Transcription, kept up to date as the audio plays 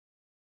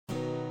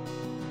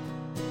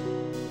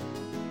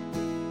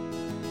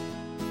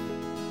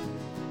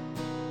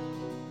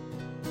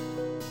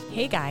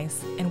Hey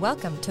guys, and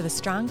welcome to the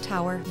Strong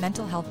Tower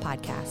Mental Health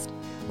Podcast,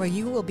 where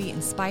you will be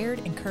inspired,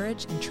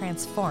 encouraged, and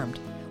transformed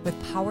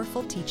with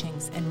powerful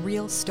teachings and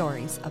real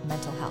stories of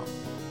mental health.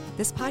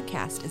 This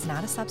podcast is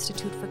not a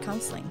substitute for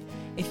counseling.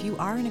 If you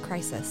are in a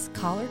crisis,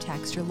 call or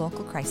text your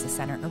local crisis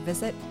center or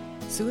visit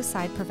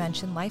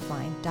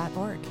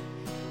suicidepreventionlifeline.org.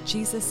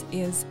 Jesus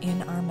is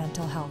in our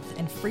mental health,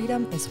 and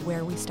freedom is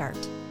where we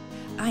start.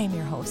 I am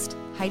your host,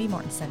 Heidi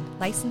Mortensen,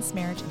 licensed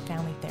marriage and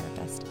family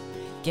therapist.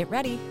 Get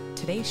ready.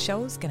 Today's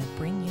show is going to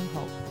bring you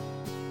hope.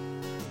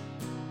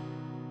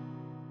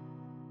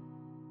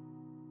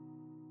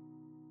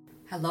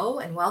 Hello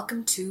and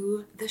welcome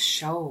to the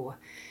show.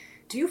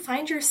 Do you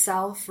find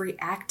yourself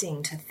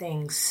reacting to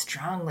things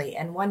strongly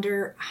and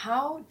wonder,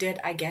 how did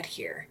I get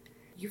here?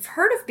 You've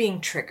heard of being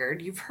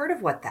triggered. You've heard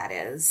of what that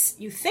is.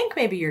 You think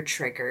maybe you're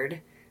triggered,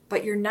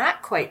 but you're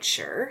not quite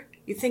sure.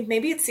 You think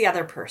maybe it's the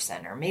other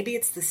person or maybe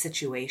it's the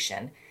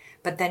situation,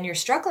 but then you're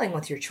struggling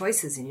with your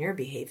choices and your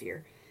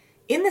behavior.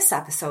 In this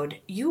episode,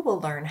 you will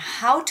learn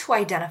how to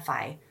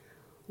identify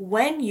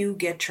when you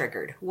get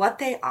triggered, what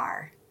they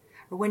are,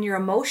 or when you're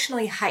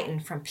emotionally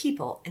heightened from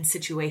people and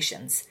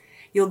situations.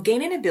 You'll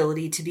gain an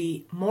ability to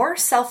be more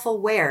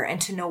self-aware and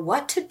to know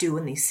what to do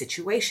in these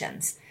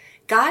situations.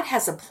 God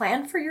has a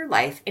plan for your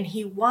life, and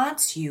He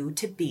wants you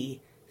to be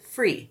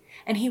free,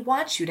 and He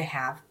wants you to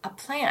have a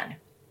plan.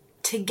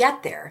 To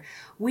get there,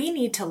 we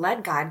need to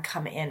let God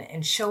come in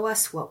and show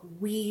us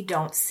what we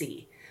don't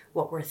see.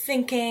 What we're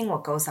thinking,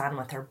 what goes on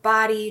with our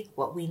body,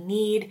 what we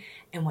need,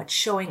 and what's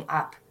showing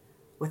up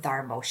with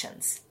our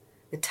emotions.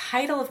 The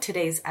title of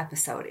today's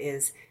episode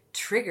is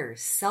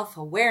Triggers,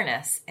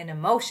 Self-Awareness, and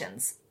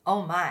Emotions.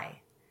 Oh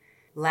my.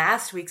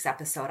 Last week's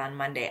episode on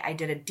Monday, I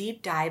did a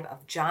deep dive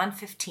of John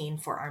 15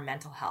 for our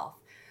mental health.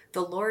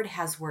 The Lord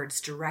has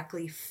words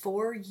directly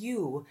for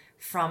you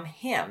from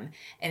Him,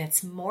 and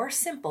it's more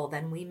simple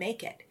than we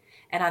make it.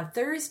 And on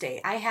Thursday,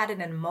 I had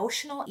an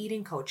emotional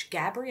eating coach,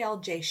 Gabrielle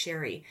J.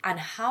 Sherry, on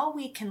how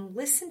we can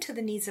listen to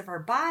the needs of our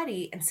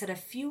body instead of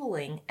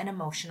fueling an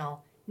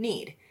emotional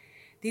need.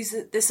 This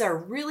is a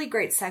really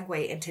great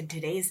segue into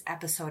today's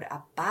episode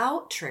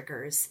about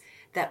triggers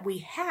that we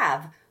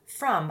have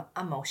from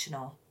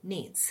emotional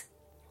needs.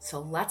 So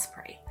let's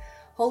pray.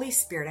 Holy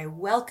Spirit, I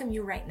welcome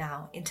you right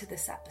now into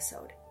this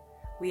episode.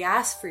 We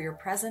ask for your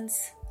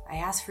presence. I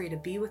ask for you to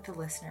be with the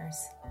listeners.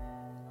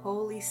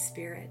 Holy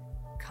Spirit,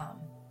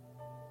 come.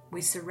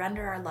 We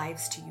surrender our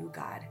lives to you,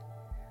 God.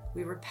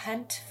 We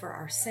repent for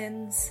our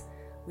sins.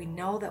 We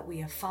know that we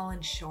have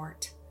fallen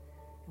short,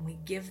 and we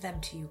give them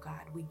to you,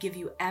 God. We give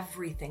you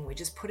everything. We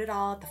just put it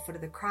all at the foot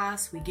of the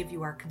cross. We give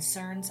you our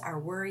concerns, our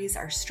worries,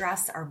 our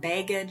stress, our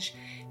baggage,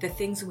 the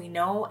things we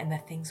know and the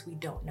things we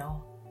don't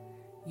know.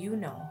 You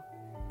know,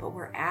 but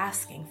we're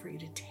asking for you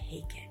to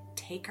take it.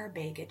 Take our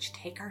baggage,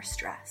 take our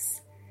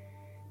stress.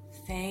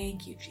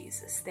 Thank you,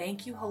 Jesus.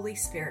 Thank you, Holy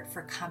Spirit,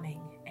 for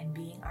coming and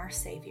being our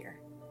Savior.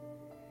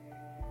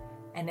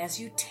 And as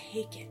you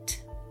take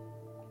it,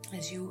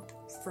 as you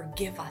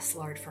forgive us,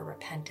 Lord, for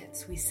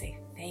repentance, we say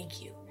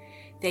thank you.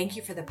 Thank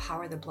you for the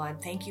power of the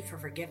blood. Thank you for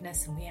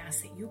forgiveness. And we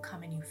ask that you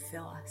come and you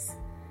fill us.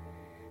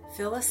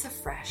 Fill us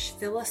afresh.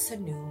 Fill us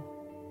anew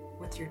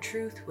with your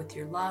truth, with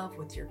your love,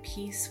 with your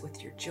peace,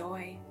 with your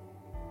joy.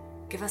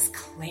 Give us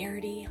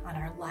clarity on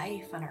our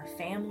life, on our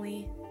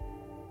family,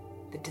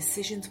 the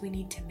decisions we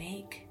need to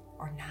make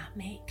or not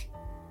make.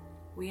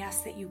 We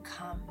ask that you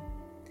come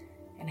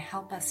and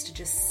help us to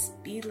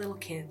just be little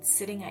kids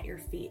sitting at your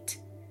feet,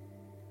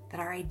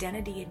 that our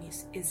identity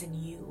is in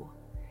you.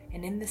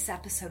 And in this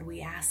episode,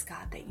 we ask,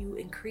 God, that you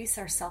increase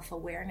our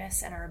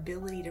self-awareness and our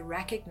ability to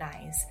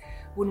recognize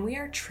when we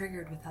are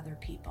triggered with other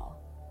people.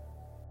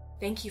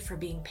 Thank you for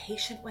being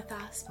patient with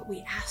us, but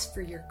we ask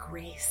for your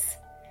grace,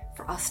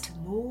 for us to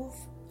move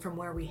from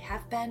where we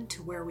have been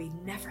to where we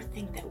never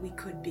think that we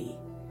could be.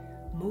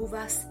 Move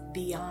us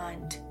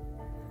beyond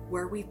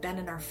where we've been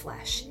in our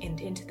flesh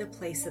and into the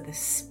place of the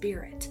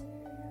Spirit,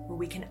 where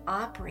we can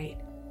operate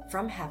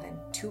from heaven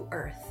to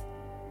earth,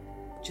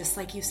 just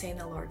like you say in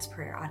the Lord's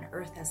Prayer, on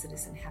earth as it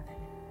is in heaven.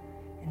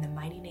 In the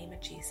mighty name of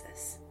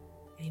Jesus,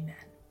 amen.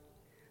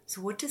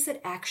 So what does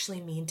it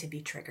actually mean to be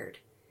triggered?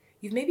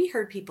 You've maybe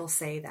heard people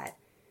say that,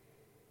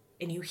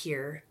 and you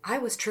hear, I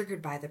was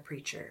triggered by the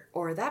preacher,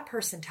 or that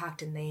person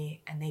talked and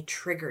they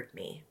triggered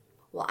me.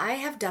 Well, I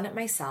have done it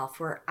myself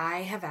where I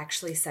have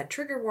actually said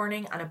trigger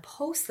warning on a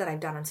post that I've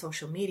done on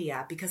social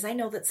media because I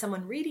know that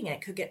someone reading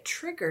it could get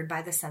triggered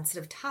by the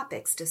sensitive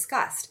topics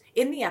discussed.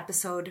 In the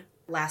episode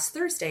last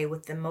Thursday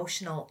with the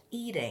emotional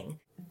eating,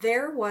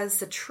 there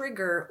was a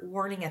trigger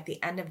warning at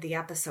the end of the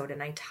episode,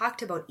 and I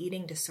talked about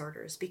eating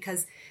disorders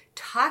because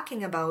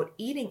talking about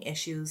eating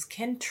issues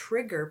can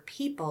trigger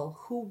people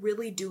who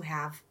really do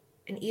have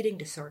an eating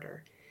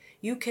disorder.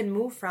 You can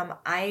move from,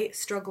 I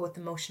struggle with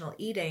emotional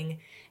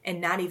eating,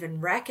 and not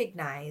even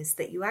recognize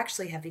that you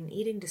actually have an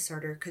eating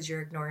disorder because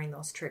you're ignoring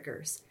those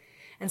triggers.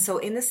 And so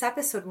in this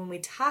episode, when we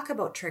talk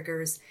about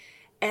triggers,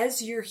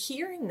 as you're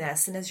hearing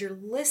this and as you're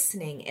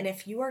listening, and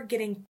if you are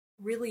getting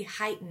really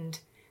heightened,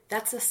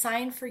 that's a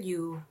sign for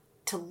you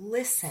to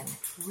listen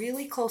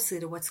really closely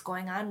to what's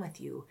going on with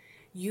you,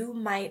 you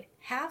might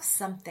have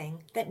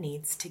something that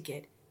needs to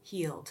get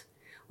healed,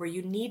 where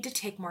you need to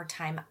take more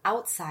time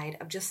outside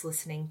of just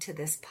listening to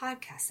this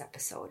podcast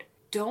episode.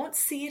 Don't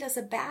see it as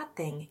a bad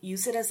thing.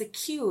 Use it as a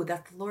cue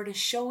that the Lord is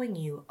showing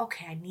you,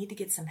 okay, I need to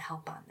get some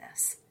help on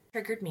this.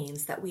 Triggered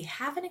means that we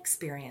have an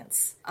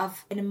experience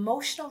of an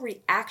emotional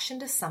reaction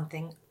to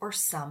something or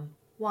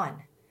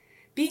someone.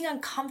 Being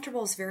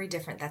uncomfortable is very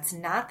different. That's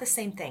not the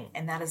same thing,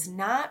 and that is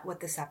not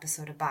what this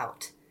episode is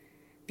about.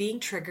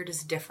 Being triggered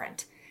is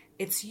different.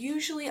 It's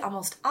usually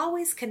almost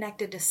always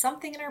connected to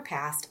something in our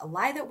past, a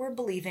lie that we're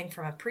believing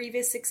from a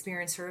previous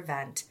experience or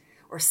event,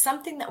 or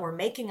something that we're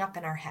making up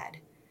in our head.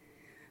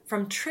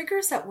 From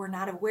triggers that we're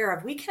not aware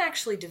of, we can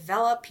actually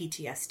develop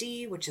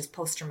PTSD, which is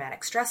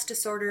post-traumatic stress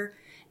disorder,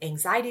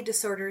 anxiety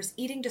disorders,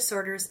 eating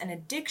disorders, and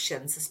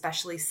addictions,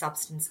 especially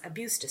substance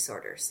abuse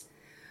disorders.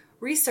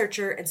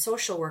 Researcher and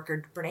social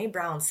worker Brene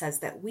Brown says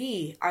that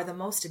we are the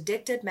most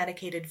addicted,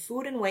 medicated,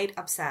 food and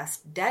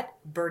weight-obsessed,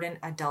 debt-burdened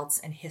adults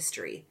in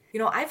history.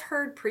 I've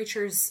heard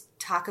preachers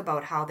talk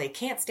about how they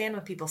can't stand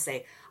when people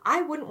say,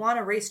 I wouldn't want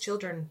to raise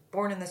children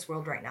born in this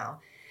world right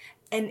now.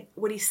 And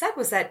what he said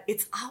was that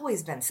it's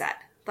always been said.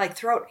 Like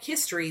throughout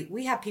history,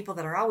 we have people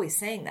that are always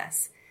saying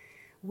this.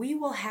 We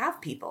will have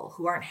people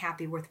who aren't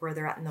happy with where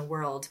they're at in the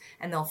world,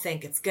 and they'll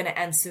think it's going to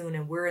end soon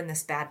and we're in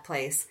this bad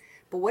place.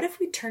 But what if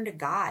we turn to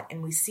God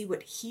and we see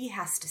what He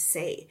has to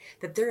say,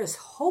 that there is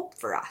hope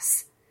for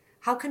us?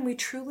 How can we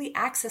truly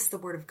access the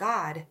Word of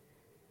God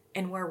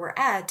and where we're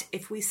at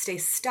if we stay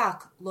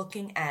stuck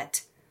looking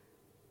at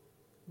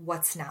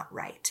what's not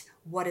right?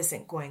 What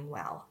isn't going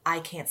well? I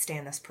can't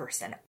stand this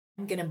person.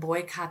 I'm going to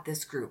boycott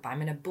this group. I'm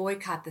going to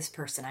boycott this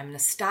person. I'm going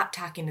to stop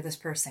talking to this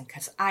person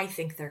because I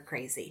think they're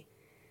crazy.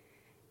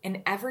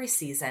 In every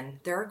season,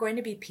 there are going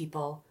to be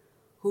people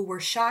who were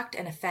shocked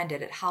and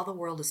offended at how the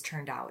world has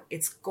turned out.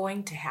 It's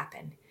going to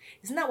happen.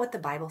 Isn't that what the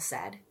Bible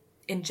said?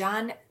 In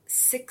John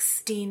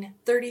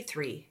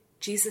 16:33,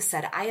 Jesus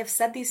said, I have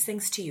said these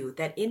things to you,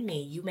 that in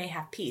me you may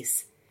have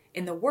peace.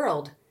 In the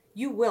world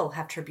you will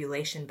have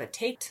tribulation, but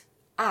take,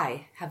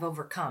 I have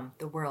overcome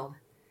the world.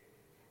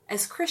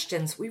 As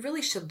Christians, we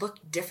really should look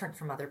different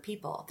from other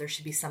people. There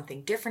should be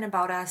something different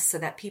about us so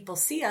that people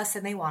see us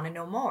and they want to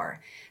know more.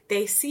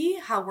 They see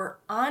how we're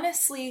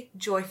honestly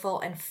joyful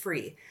and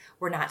free.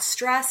 We're not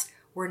stressed.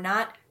 We're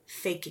not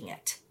faking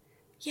it.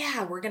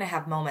 Yeah, we're going to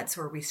have moments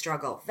where we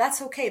struggle.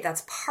 That's okay.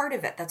 That's part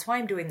of it. That's why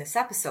I'm doing this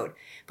episode.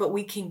 But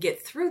we can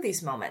get through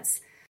these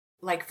moments.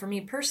 Like for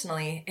me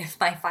personally, if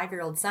my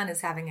 5-year-old son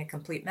is having a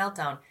complete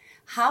meltdown,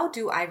 how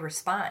do I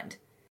respond?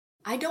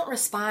 I don't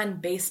respond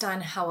based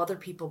on how other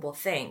people will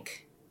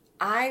think.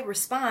 I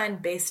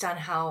respond based on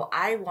how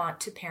I want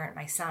to parent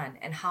my son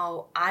and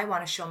how I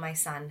want to show my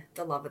son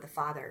the love of the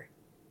Father.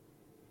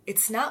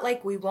 It's not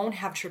like we won't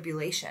have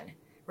tribulation.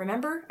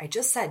 Remember, I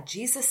just said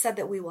Jesus said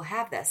that we will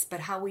have this, but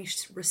how we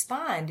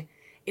respond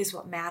is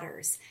what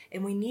matters.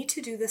 And we need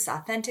to do this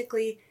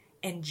authentically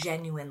and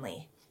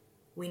genuinely.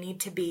 We need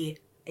to be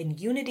in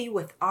unity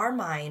with our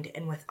mind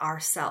and with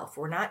ourself.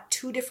 We're not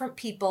two different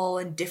people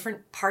in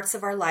different parts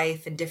of our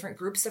life and different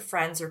groups of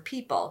friends or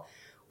people.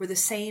 We're the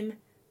same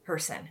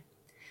person.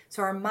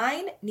 So our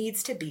mind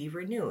needs to be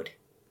renewed.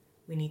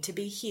 We need to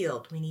be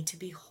healed. We need to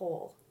be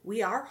whole.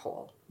 We are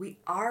whole. We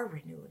are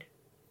renewed.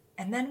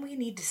 And then we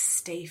need to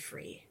stay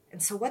free.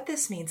 And so what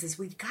this means is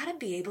we've got to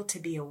be able to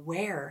be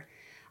aware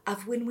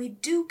of when we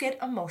do get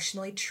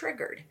emotionally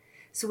triggered.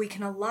 So we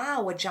can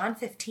allow what John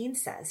 15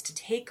 says to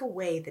take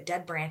away the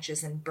dead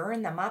branches and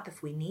burn them up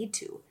if we need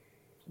to.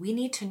 We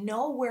need to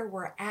know where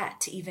we're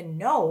at to even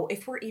know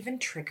if we're even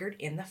triggered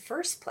in the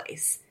first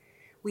place.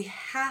 We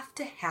have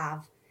to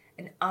have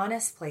an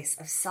honest place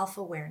of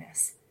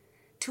self-awareness.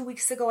 2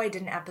 weeks ago, I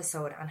did an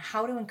episode on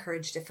how to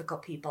encourage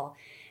difficult people.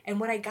 And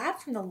what I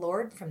got from the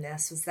Lord from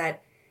this was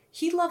that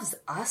He loves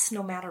us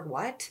no matter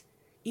what,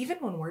 even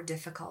when we're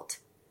difficult.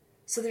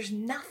 So there's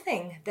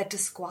nothing that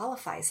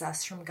disqualifies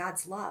us from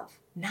God's love.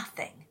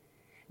 Nothing.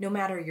 No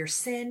matter your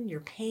sin, your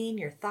pain,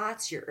 your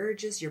thoughts, your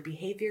urges, your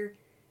behavior,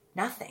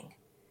 nothing.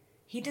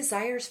 He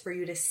desires for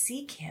you to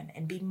seek Him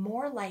and be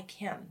more like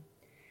Him.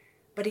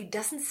 But He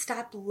doesn't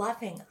stop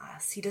loving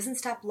us. He doesn't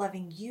stop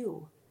loving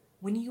you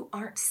when you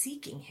aren't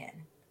seeking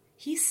Him.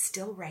 He's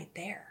still right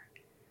there.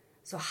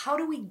 So how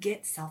do we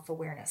get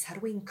self-awareness? How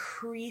do we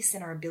increase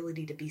in our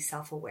ability to be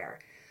self-aware?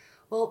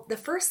 Well, the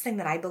first thing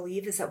that I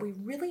believe is that we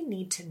really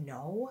need to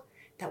know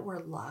that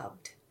we're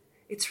loved.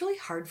 It's really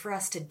hard for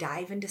us to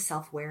dive into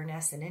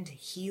self-awareness and into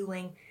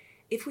healing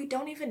if we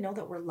don't even know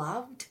that we're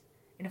loved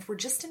and if we're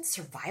just in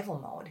survival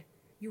mode.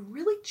 You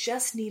really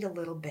just need a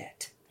little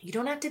bit. You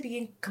don't have to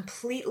be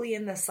completely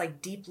in this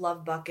deep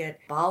love bucket,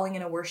 bawling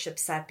in a worship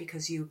set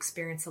because you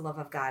experience the love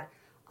of God,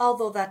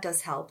 although that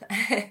does help.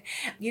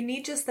 You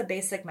need just the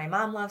basic, my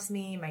mom loves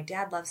me, my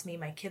dad loves me,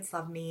 my kids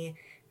love me,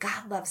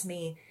 God loves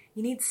me.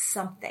 You need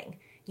something.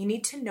 You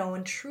need to know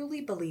and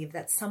truly believe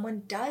that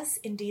someone does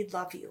indeed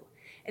love you.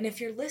 And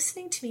if you're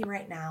listening to me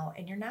right now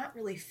and you're not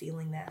really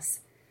feeling this,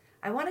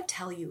 I want to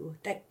tell you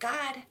that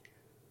God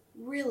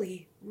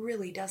really,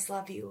 really does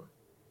love you.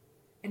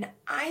 And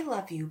I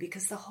love you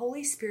because the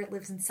Holy Spirit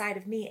lives inside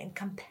of me and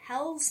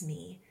compels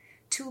me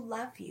to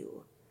love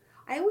you.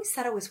 I always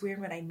thought it was weird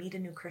when I meet a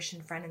new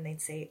Christian friend and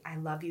they'd say, I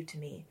love you to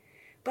me.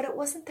 But it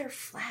wasn't their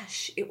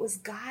flesh. It was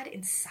God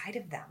inside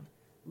of them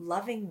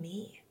loving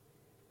me.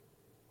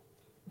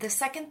 The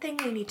second thing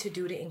we need to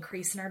do to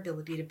increase in our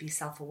ability to be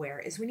self-aware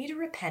is we need to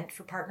repent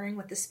for partnering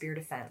with the spirit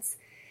of offense.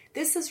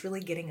 This is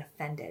really getting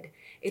offended.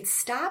 It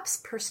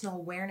stops personal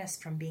awareness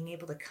from being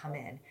able to come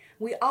in.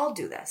 We all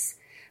do this.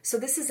 So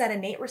this is that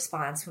innate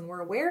response when we're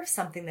aware of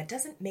something that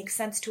doesn't make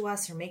sense to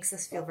us or makes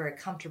us feel very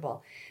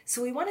comfortable.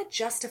 So we want to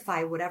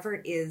justify whatever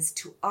it is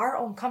to our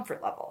own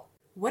comfort level.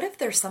 What if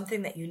there's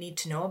something that you need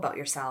to know about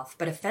yourself,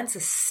 but offense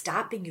is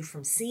stopping you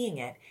from seeing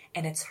it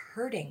and it's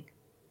hurting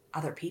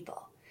other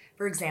people?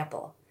 For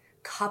example,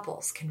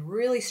 couples can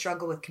really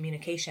struggle with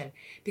communication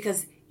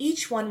because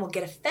each one will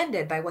get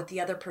offended by what the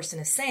other person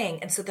is saying.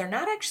 And so they're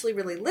not actually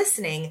really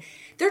listening.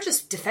 They're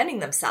just defending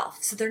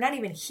themselves. So they're not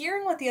even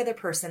hearing what the other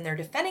person, they're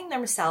defending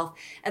themselves.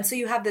 And so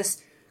you have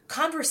this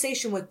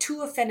conversation with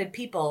two offended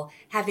people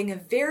having a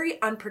very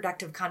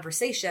unproductive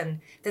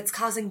conversation that's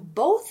causing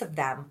both of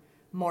them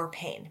more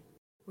pain.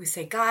 We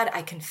say, God,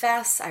 I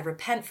confess, I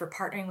repent for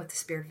partnering with the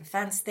spirit of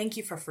offense. Thank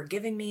you for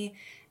forgiving me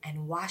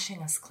and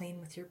washing us clean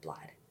with your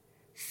blood.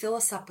 Fill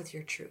us up with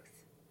your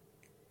truth.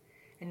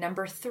 And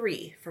number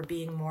 3, for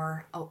being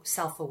more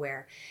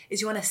self-aware, is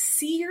you want to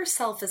see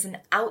yourself as an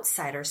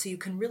outsider so you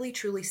can really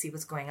truly see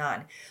what's going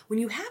on. When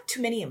you have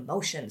too many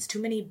emotions,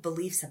 too many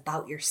beliefs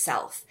about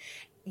yourself,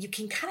 you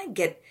can kind of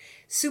get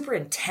super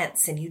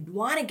intense and you'd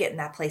want to get in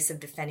that place of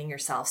defending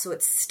yourself. So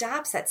it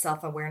stops that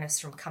self-awareness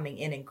from coming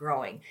in and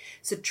growing.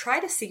 So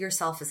try to see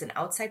yourself as an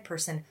outside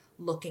person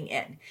looking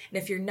in. And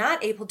if you're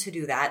not able to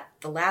do that,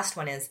 the last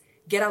one is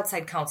get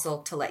outside counsel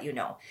to let you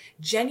know.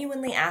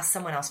 Genuinely ask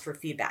someone else for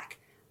feedback.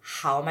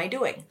 How am I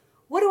doing?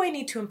 What do I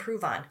need to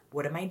improve on?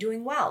 What am I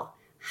doing well?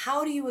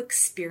 How do you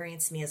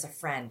experience me as a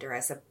friend or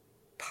as a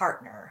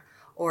partner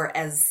or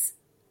as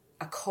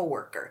a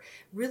coworker?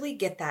 Really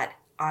get that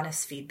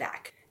honest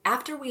feedback.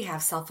 After we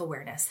have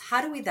self-awareness,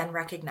 how do we then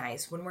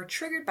recognize when we're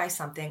triggered by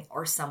something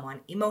or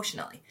someone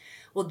emotionally?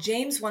 Well,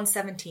 James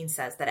 1:17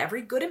 says that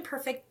every good and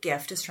perfect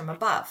gift is from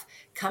above,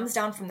 comes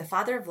down from the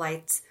Father of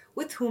lights,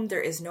 with whom there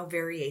is no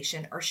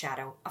variation or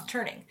shadow of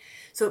turning.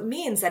 So it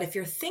means that if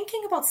you're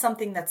thinking about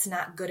something that's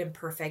not good and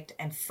perfect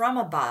and from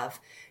above,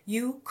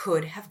 you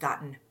could have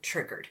gotten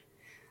triggered.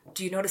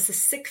 Do you notice a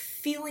sick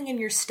feeling in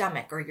your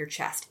stomach or your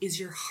chest? Is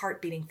your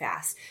heart beating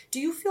fast?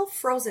 Do you feel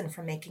frozen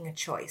from making a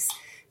choice?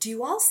 Do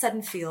you all of a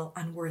sudden feel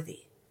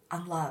unworthy,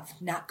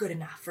 unloved, not good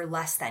enough, or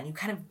less than? You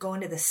kind of go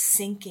into the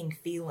sinking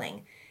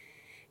feeling.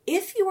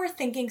 If you are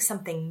thinking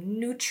something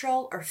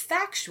neutral or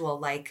factual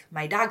like,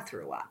 my dog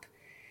threw up,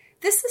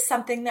 this is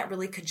something that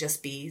really could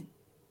just be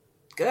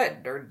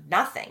good or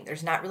nothing.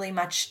 There's not really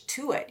much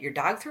to it. Your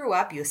dog threw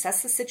up, you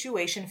assess the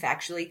situation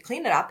factually,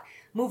 clean it up,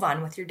 move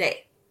on with your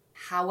day.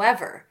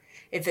 However,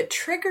 if it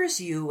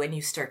triggers you and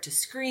you start to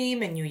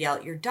scream and you yell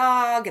at your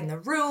dog in the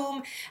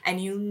room,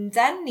 and you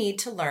then need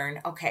to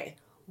learn, okay,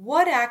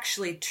 what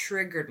actually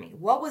triggered me?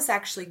 What was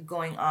actually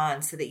going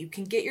on so that you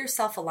can get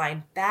yourself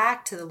aligned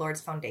back to the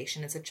Lord's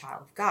foundation as a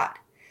child of God?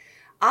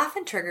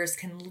 Often triggers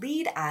can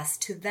lead us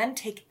to then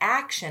take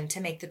action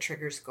to make the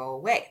triggers go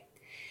away.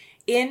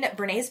 In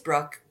Brené's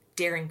book,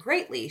 Daring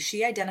Greatly,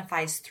 she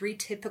identifies 3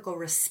 typical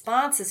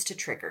responses to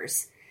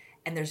triggers,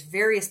 and there's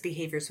various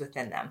behaviors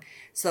within them.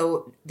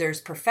 So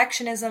there's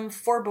perfectionism,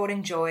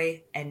 foreboding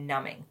joy, and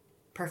numbing.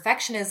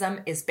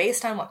 Perfectionism is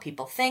based on what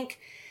people think.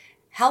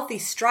 Healthy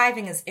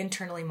striving is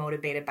internally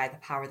motivated by the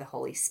power of the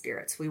Holy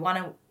Spirit. So we want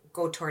to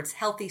go towards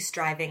healthy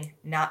striving,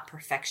 not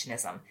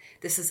perfectionism.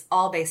 This is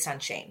all based on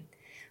shame.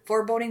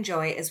 Foreboding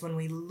joy is when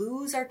we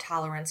lose our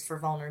tolerance for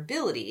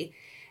vulnerability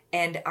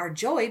and our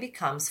joy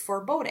becomes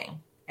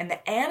foreboding. And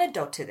the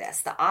antidote to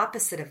this, the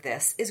opposite of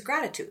this, is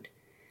gratitude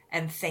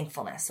and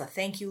thankfulness. So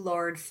thank you,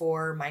 Lord,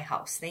 for my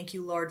house. Thank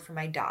you, Lord, for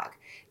my dog.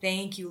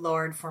 Thank you,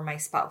 Lord, for my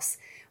spouse.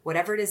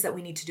 Whatever it is that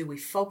we need to do, we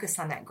focus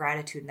on that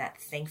gratitude and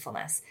that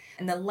thankfulness.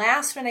 And the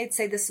last one, I'd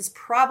say this is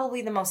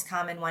probably the most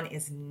common one,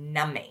 is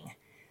numbing.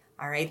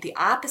 All right, the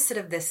opposite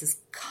of this is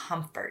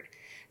comfort.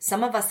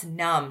 Some of us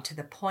numb to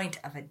the point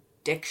of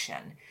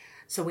addiction.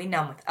 So we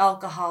numb with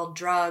alcohol,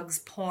 drugs,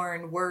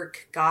 porn,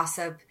 work,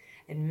 gossip,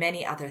 and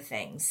many other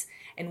things.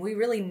 And we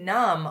really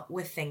numb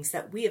with things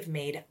that we have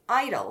made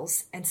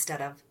idols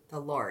instead of the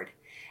Lord.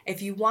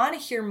 If you want to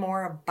hear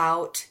more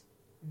about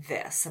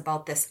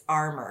this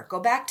armor, go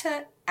back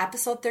to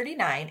episode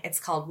 39. It's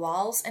called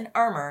Walls and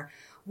Armor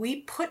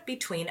we put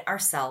between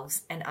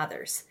ourselves and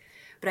others.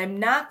 But I'm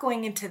not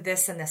going into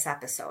this in this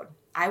episode.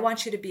 I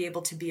want you to be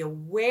able to be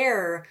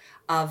aware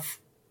of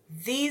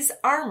these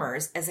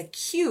armors as a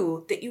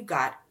cue that you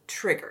got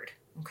triggered.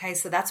 Okay,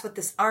 so that's what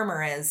this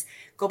armor is.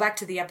 Go back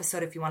to the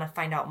episode if you want to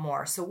find out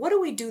more. So what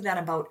do we do then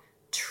about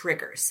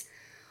triggers?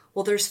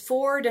 Well, there's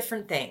 4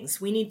 different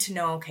things. We need to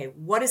know, okay,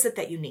 what is it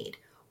that you need?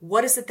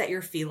 What is it that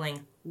you're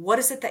feeling? What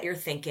is it that you're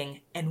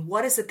thinking? And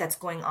what is it that's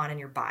going on in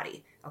your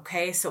body?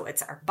 Okay, so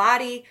it's our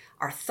body,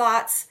 our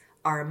thoughts,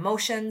 our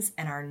emotions,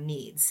 and our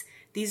needs.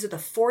 These are the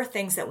 4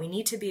 things that we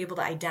need to be able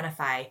to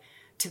identify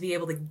to be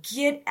able to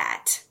get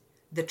at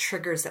the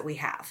triggers that we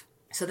have.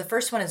 So the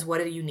first one is,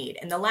 what do you need?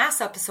 In the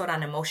last episode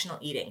on emotional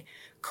eating,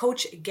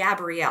 Coach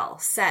Gabrielle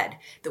said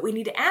that we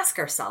need to ask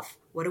ourselves,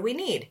 what do we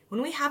need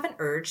when we have an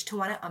urge to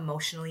want to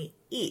emotionally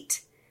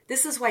eat?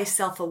 This is why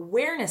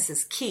self-awareness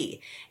is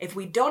key. If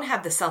we don't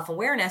have the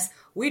self-awareness,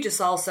 we just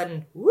all of a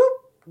sudden,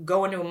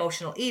 go into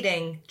emotional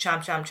eating,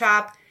 chomp, chomp,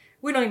 chop.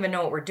 We don't even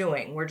know what we're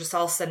doing. We're just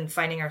all of a sudden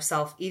finding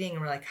ourselves eating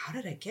and we're like, how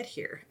did I get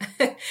here?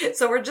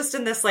 So we're just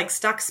in this like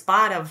stuck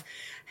spot of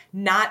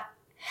not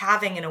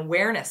having an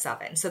awareness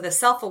of it. And so the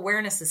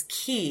self-awareness is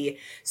key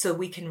so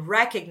we can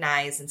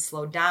recognize and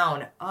slow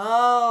down.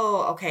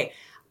 Oh, okay.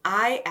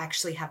 I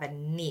actually have a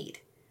need.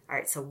 All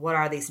right. So what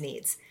are these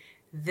needs?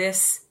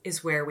 This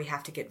is where we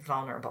have to get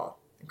vulnerable.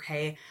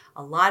 Okay.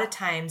 A lot of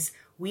times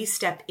we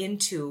step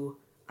into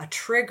a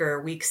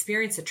trigger. We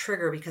experience a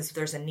trigger because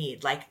there's a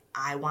need. Like,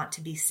 I want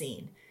to be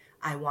seen.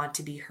 I want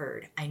to be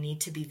heard. I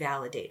need to be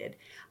validated.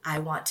 I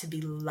want to be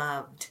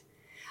loved.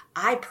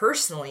 I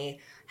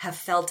personally have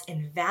felt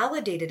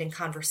invalidated in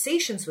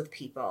conversations with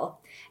people,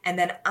 and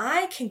then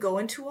I can go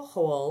into a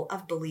hole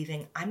of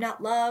believing I'm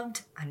not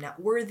loved, I'm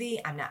not worthy,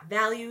 I'm not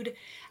valued.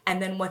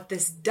 And then what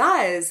this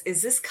does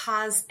is this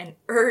cause an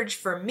urge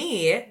for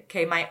me,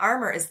 okay, my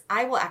armor is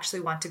I will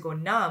actually want to go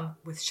numb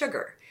with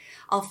sugar.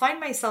 I'll find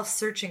myself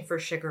searching for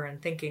sugar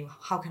and thinking,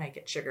 how can I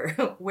get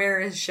sugar? Where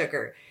is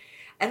sugar?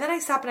 And then I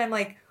stop and I'm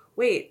like,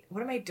 wait,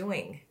 what am I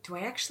doing? Do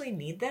I actually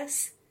need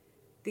this?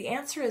 The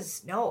answer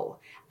is no.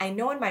 I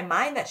know in my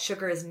mind that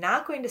sugar is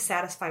not going to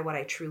satisfy what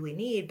I truly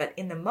need, but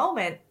in the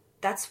moment,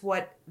 that's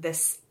what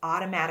this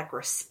automatic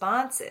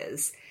response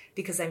is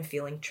because I'm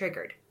feeling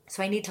triggered.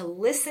 So I need to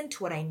listen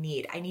to what I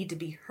need. I need to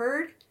be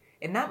heard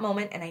in that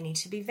moment, and I need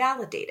to be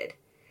validated.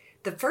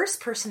 The first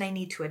person I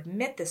need to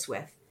admit this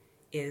with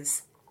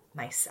is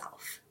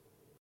myself.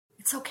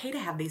 It's okay to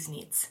have these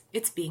needs.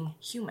 It's being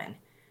human.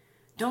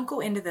 Don't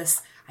go into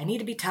this, I need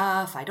to be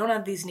tough, I don't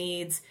have these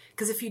needs.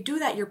 Because if you do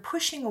that, you're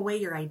pushing away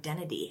your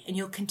identity and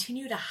you'll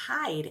continue to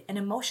hide and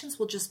emotions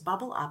will just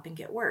bubble up and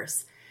get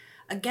worse.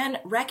 Again,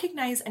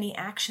 recognize any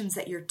actions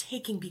that you're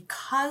taking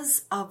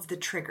because of the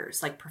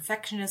triggers, like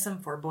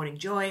perfectionism, foreboding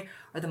joy,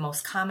 or the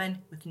most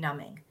common with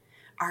numbing.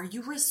 Are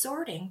you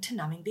resorting to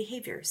numbing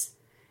behaviors?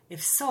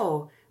 If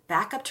so,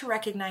 back up to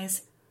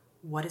recognize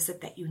what is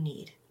it that you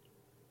need.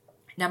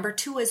 Number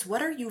 2 is,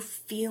 what are you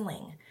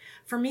feeling?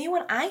 For me,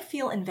 when I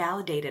feel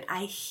invalidated,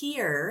 I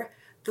hear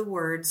the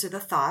words or the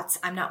thoughts,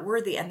 I'm not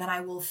worthy, and then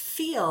I will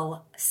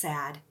feel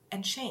sad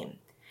and shame.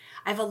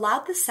 I've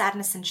allowed the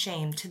sadness and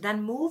shame to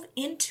then move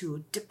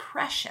into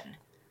depression.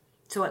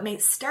 So it may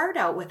start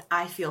out with,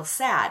 I feel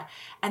sad,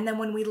 and then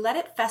when we let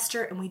it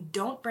fester and we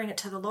don't bring it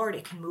to the Lord,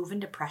 it can move in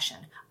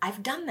depression.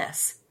 I've done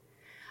this.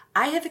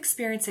 I have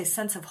experienced a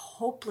sense of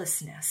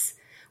hopelessness,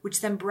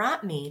 which then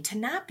brought me to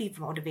not be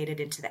motivated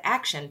into the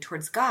action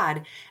towards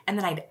God, and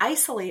then I'd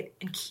isolate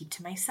and keep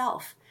to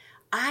myself.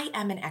 I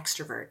am an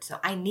extrovert, so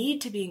I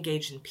need to be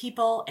engaged in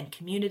people and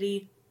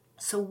community.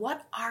 So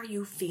what are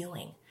you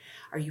feeling?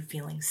 Are you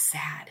feeling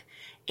sad,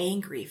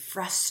 angry,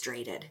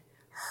 frustrated,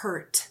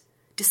 hurt,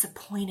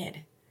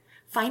 disappointed?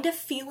 Find a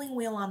feeling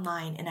wheel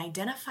online and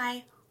identify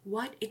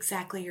what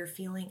exactly you're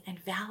feeling and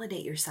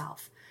validate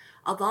yourself.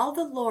 Allow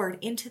the Lord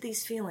into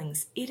these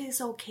feelings. It is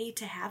okay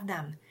to have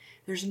them.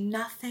 There's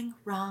nothing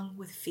wrong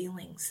with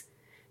feelings.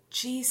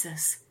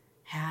 Jesus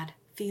had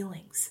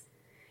feelings.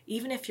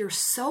 Even if you're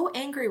so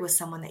angry with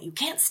someone that you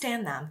can't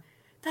stand them,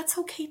 that's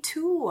okay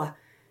too.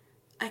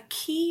 A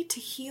key to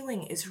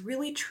healing is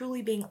really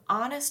truly being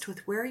honest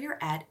with where you're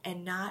at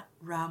and not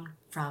run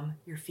from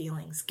your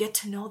feelings. Get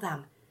to know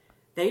them.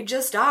 They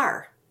just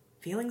are.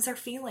 Feelings are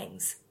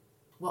feelings.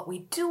 What we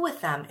do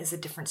with them is a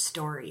different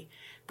story.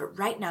 But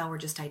right now we're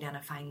just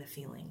identifying the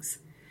feelings.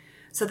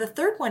 So the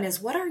third one is,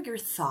 what are your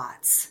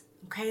thoughts?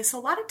 Okay, so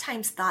a lot of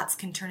times thoughts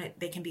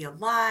they can be a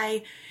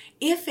lie.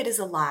 If it is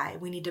a lie,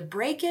 we need to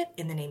break it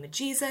in the name of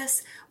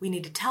Jesus. We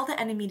need to tell the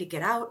enemy to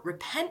get out,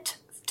 repent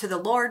to the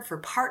Lord for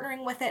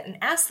partnering with it, and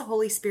ask the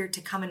Holy Spirit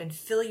to come in and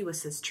fill you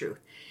with His truth.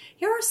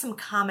 Here are some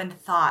common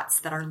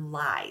thoughts that are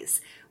lies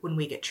when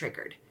we get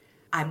triggered.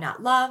 I'm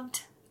not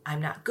loved.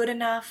 I'm not good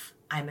enough.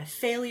 I'm a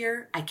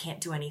failure. I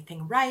can't do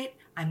anything right.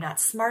 I'm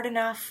not smart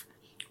enough.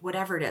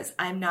 Whatever it is,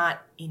 I'm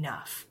not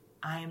enough.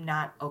 I am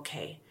not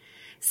okay.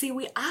 See,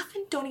 we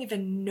often don't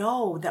even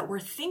know that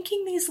we're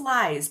thinking these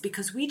lies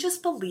because we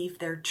just believe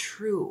they're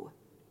true.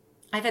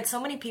 I've had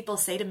so many people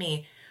say to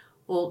me,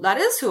 well, that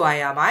is who I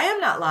am. I am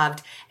not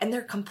loved. And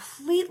they're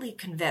completely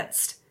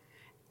convinced.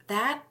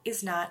 That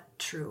is not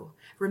true.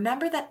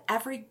 Remember that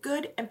every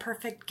good and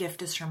perfect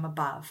gift is from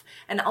above.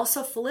 And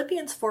also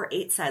Philippians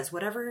 4:8 says,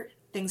 whatever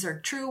things are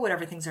true,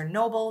 whatever things are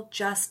noble,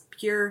 just,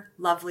 pure,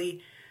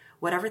 lovely,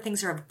 whatever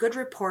things are of good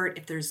report,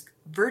 if there's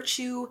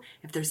virtue,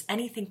 if there's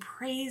anything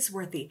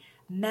praiseworthy,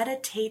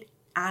 meditate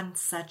on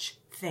such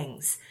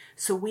things.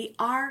 So we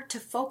are to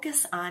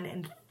focus on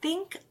and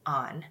think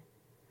on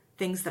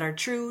things that are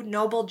true,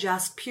 noble,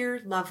 just, pure,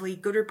 lovely,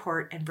 good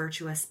report, and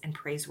virtuous and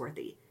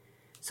praiseworthy.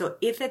 So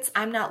if it's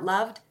I'm not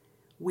loved,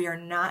 We are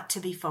not to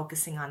be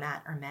focusing on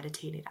that or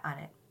meditating on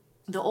it.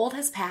 The old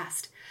has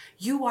passed.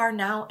 You are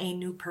now a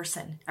new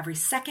person. Every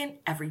second,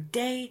 every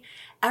day,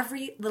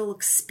 every little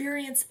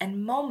experience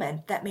and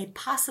moment that may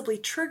possibly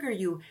trigger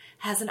you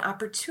has an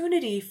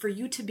opportunity for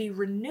you to be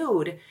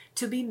renewed,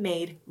 to be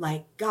made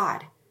like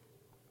God.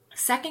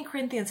 2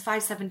 Corinthians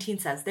 5:17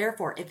 says,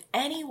 therefore, if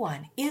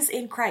anyone is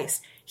in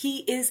Christ, he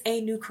is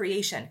a new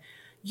creation.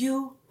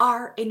 You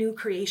are a new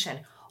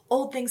creation.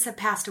 Old things have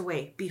passed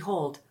away.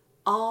 Behold,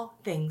 all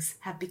things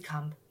have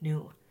become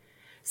new.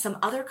 Some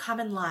other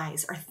common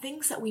lies are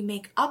things that we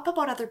make up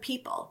about other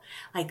people,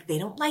 like they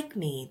don't like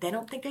me, they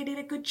don't think I did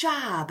a good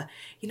job,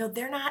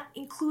 they're not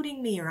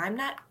including me, or I'm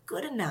not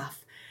good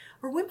enough.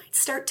 Or we might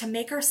start to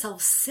make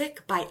ourselves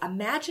sick by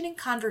imagining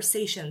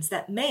conversations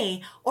that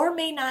may or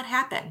may not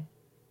happen.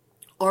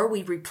 Or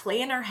we replay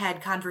in our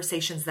head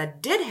conversations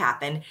that did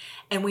happen,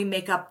 and we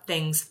make up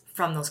things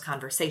from those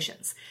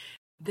conversations.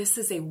 This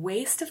is a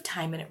waste of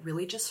time, and it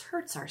really just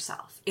hurts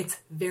ourselves. It's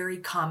very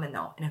common,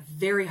 though, and a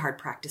very hard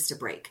practice to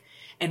break,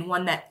 and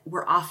one that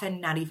we're often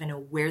not even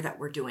aware that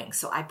we're doing.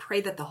 So I pray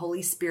that the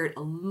Holy Spirit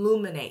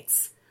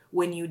illuminates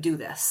when you do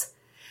this.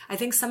 I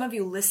think some of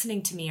you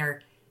listening to me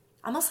are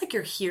almost like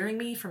you're hearing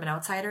me from an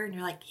outsider, and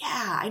you're like,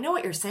 yeah, I know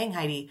what you're saying,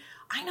 Heidi.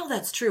 I know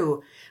that's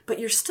true, but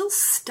you're still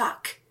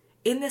stuck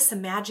in this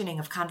imagining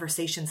of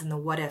conversations and the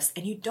what ifs,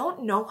 and you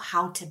don't know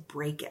how to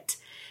break it.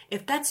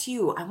 If that's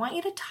you, I want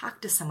you to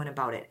talk to someone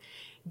about it.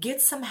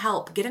 Get some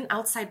help. Get an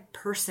outside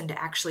person to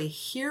actually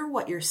hear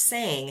what you're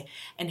saying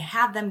and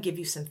have them give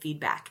you some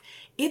feedback.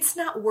 It's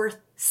not worth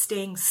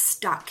staying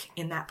stuck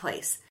in that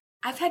place.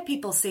 I've had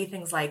people say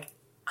things like,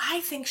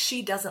 I think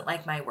she doesn't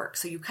like my work.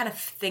 So you kind of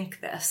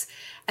think this,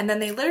 and then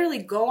they literally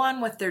go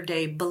on with their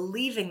day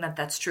believing that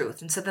that's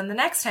truth. And so then the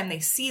next time they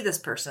see this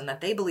person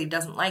that they believe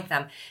doesn't like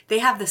them, they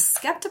have this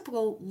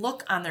skeptical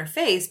look on their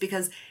face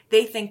because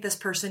they think this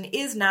person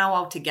is now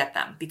out to get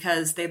them,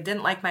 because they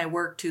didn't like my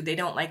work to they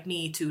don't like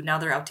me to now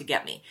they're out to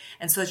get me.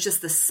 And so it's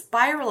just the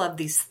spiral of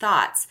these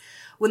thoughts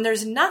when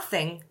there's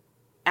nothing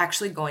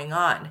actually going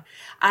on.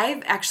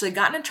 I've actually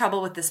gotten in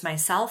trouble with this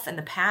myself in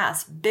the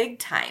past, big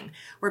time,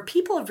 where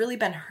people have really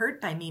been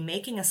hurt by me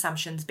making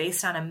assumptions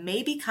based on a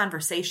maybe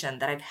conversation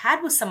that I've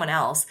had with someone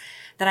else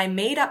that I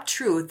made up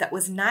truth that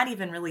was not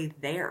even really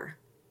there.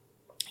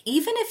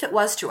 Even if it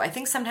was true, I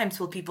think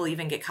sometimes people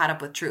even get caught up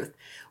with truth.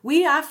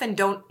 We often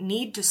don't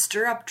need to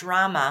stir up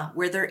drama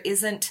where there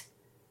isn't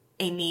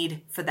a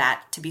need for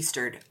that to be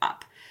stirred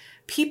up.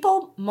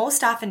 People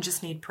most often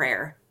just need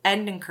prayer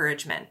and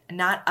encouragement,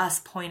 not us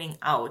pointing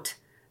out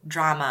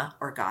drama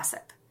or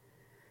gossip.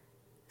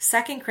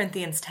 2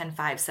 Corinthians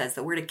 10:5 says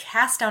that we're to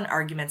cast down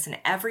arguments and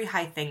every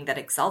high thing that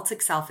exalts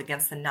itself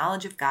against the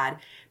knowledge of God,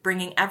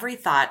 bringing every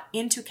thought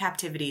into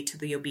captivity to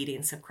the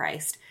obedience of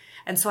Christ.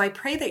 And so I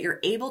pray that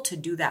you're able to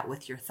do that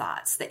with your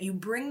thoughts, that you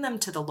bring them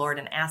to the Lord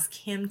and ask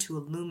Him to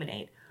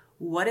illuminate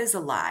what is a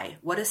lie,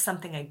 what is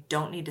something I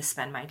don't need to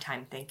spend my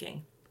time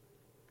thinking.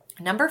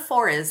 Number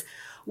 4 is,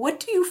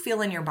 what do you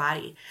feel in your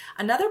body?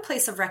 Another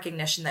place of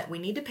recognition that we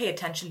need to pay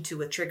attention to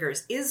with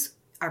triggers is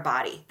our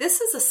body.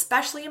 This is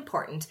especially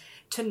important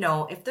to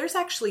know if there's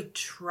actually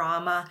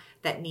trauma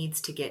that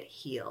needs to get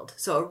healed.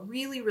 So a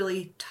really,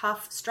 really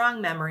tough, strong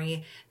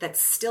memory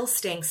that's still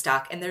staying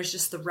stuck, and there's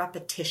just the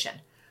repetition.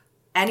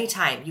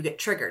 Anytime you get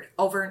triggered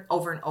over and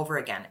over and over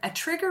again, a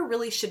trigger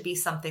really should be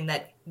something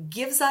that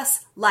gives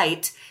us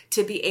light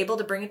to be able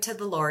to bring it to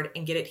the Lord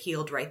and get it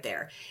healed right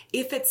there.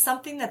 If it's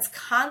something that's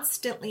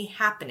constantly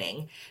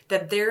happening,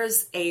 that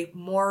there's a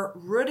more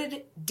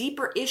rooted,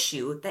 deeper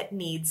issue that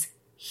needs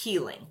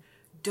healing.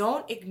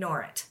 Don't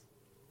ignore it.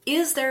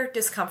 Is there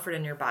discomfort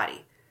in your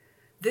body?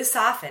 This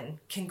often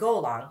can go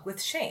along with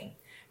shame.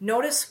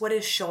 Notice what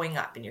is showing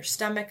up in your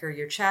stomach or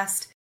your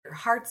chest. Your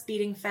heart's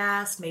beating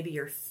fast, maybe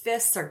your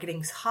fists are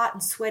getting hot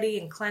and sweaty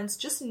and clenched.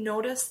 Just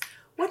notice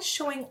what's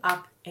showing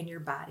up in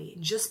your body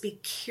and just be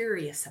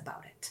curious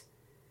about it.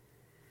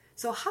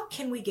 So how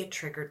can we get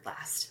triggered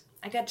less?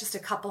 I got just a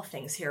couple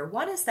things here.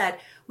 One is that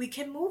we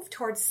can move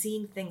towards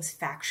seeing things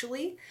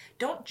factually.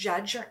 Don't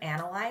judge or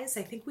analyze.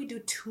 I think we do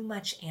too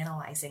much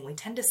analyzing. We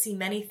tend to see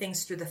many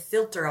things through the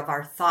filter of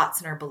our thoughts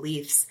and our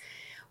beliefs.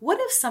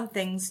 What if some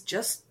things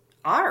just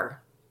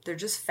are? They're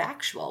just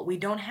factual. We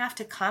don't have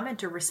to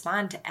comment or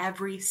respond to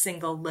every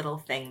single little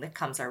thing that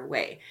comes our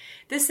way.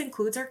 This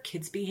includes our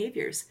kids'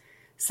 behaviors.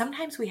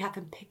 Sometimes we have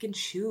to pick and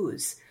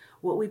choose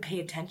what we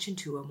pay attention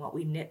to and what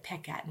we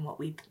nitpick at and what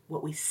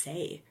we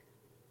say.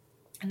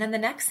 And then the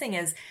next thing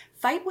is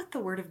fight with the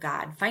Word of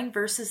God. Find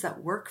verses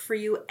that work for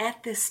you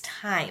at this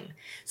time.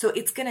 So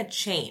it's going to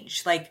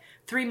change. Like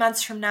 3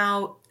 months from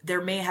now,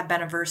 there may have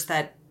been a verse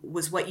that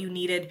was what you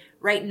needed.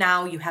 Right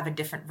now, you have a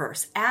different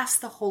verse. Ask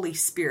the Holy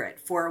Spirit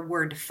for a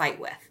word to fight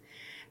with.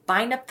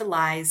 Bind up the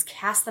lies,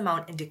 cast them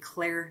out, and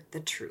declare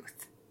the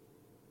truth.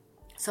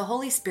 So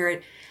Holy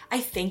Spirit, I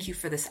thank you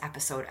for this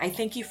episode. I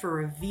thank you for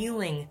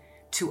revealing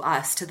to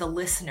us, to the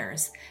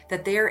listeners,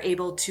 that they are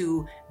able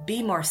to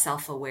be more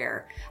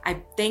self-aware.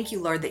 I thank you,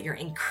 Lord, that you're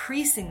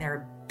increasing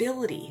their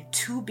ability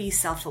to be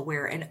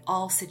self-aware in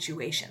all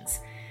situations.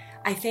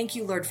 I thank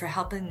you, Lord, for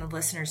helping the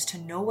listeners to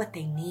know what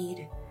they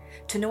need,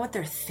 to know what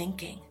they're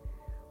thinking,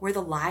 where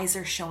the lies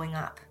are showing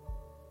up,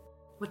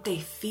 what they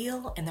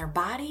feel in their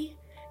body,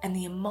 and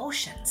the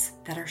emotions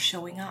that are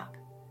showing up.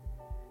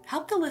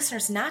 Help the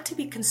listeners not to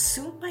be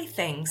consumed by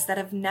things that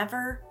have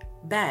never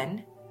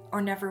been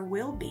or never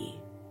will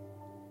be,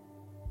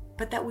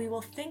 but that we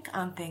will think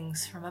on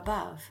things from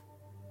above.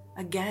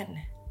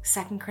 Again,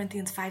 2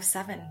 Corinthians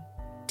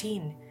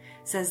 5:17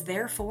 says,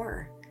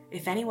 "Therefore,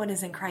 if anyone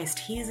is in Christ,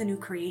 he is a new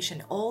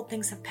creation. Old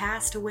things have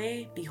passed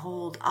away.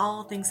 Behold,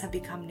 all things have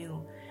become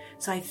new."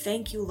 So I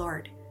thank you,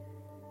 Lord,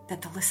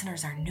 that the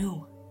listeners are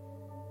new.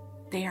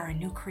 They are a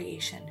new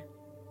creation.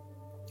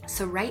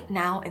 So right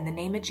now, in the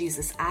name of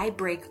Jesus, I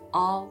break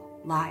all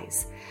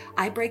lies.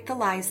 I break the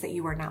lies that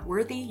you are not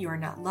worthy, you are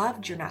not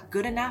loved, you're not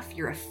good enough,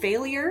 you're a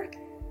failure,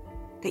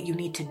 that you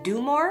need to do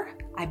more.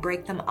 I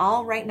break them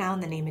all right now in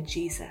the name of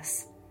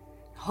Jesus.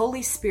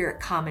 Holy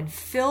Spirit, come and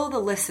fill the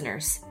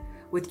listeners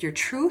with your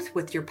truth,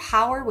 with your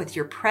power, with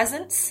your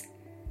presence.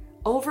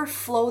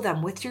 Overflow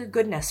them with your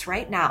goodness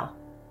right now.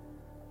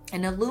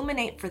 And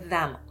illuminate for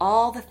them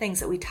all the things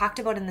that we talked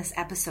about in this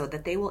episode,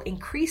 that they will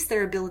increase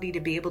their ability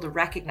to be able to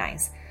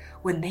recognize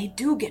when they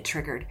do get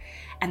triggered,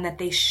 and that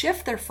they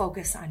shift their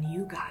focus on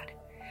you, God,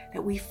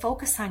 that we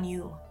focus on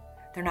you.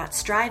 They're not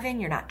striving,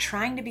 you're not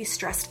trying to be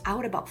stressed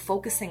out about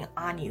focusing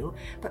on you,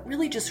 but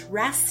really just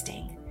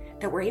resting,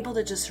 that we're able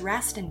to just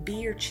rest and be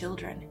your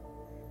children,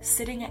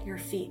 sitting at your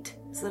feet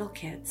as little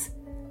kids.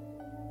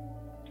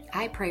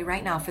 I pray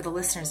right now for the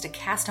listeners to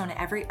cast down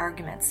every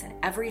argument and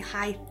every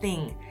high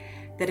thing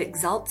that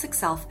exalts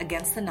itself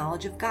against the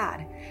knowledge of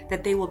God,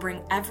 that they will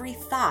bring every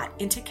thought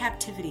into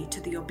captivity to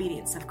the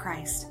obedience of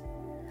Christ.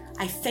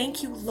 I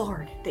thank you,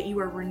 Lord, that you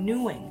are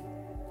renewing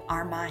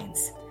our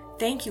minds.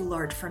 Thank you,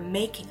 Lord, for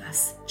making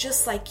us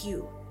just like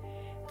you.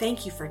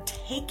 Thank you for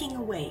taking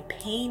away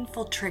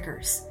painful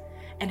triggers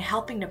and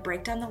helping to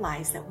break down the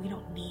lies that we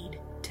don't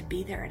need to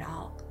be there at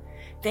all.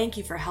 Thank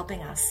you for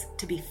helping us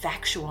to be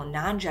factual and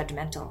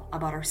non-judgmental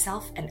about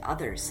ourselves and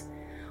others.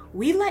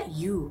 We let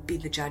you be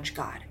the judge,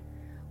 God.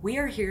 We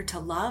are here to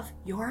love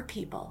your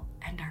people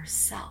and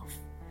ourselves.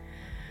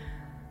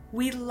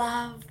 We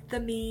love the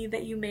me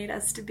that you made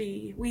us to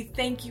be. We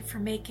thank you for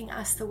making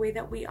us the way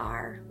that we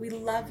are. We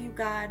love you,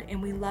 God, and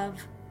we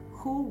love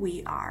who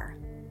we are.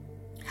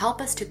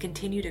 Help us to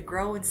continue to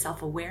grow in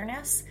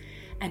self-awareness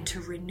and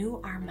to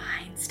renew our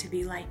minds to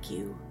be like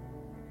you.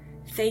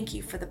 Thank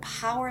you for the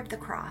power of the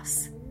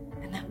cross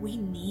and that we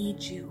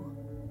need you.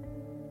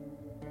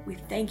 We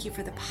thank you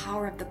for the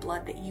power of the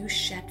blood that you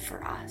shed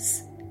for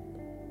us.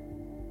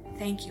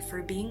 Thank you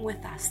for being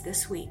with us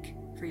this week,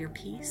 for your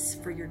peace,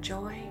 for your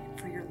joy, and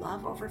for your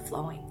love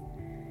overflowing.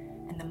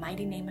 In the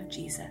mighty name of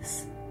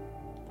Jesus,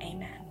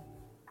 amen.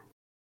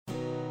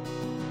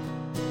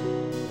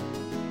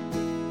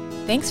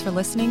 Thanks for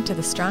listening to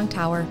the Strong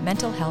Tower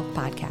Mental Health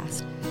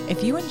Podcast.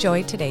 If you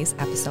enjoyed today's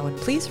episode,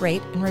 please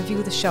rate and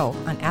review the show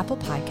on Apple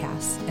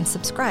Podcasts and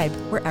subscribe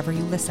wherever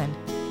you listen.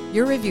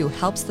 Your review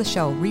helps the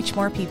show reach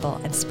more people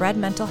and spread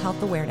mental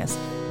health awareness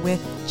with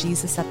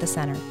Jesus at the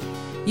center.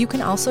 You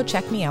can also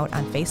check me out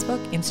on Facebook,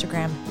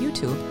 Instagram,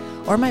 YouTube,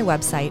 or my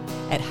website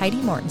at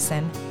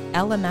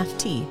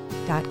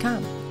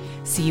HeidiMortensonLMFT.com.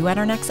 See you at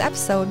our next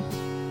episode.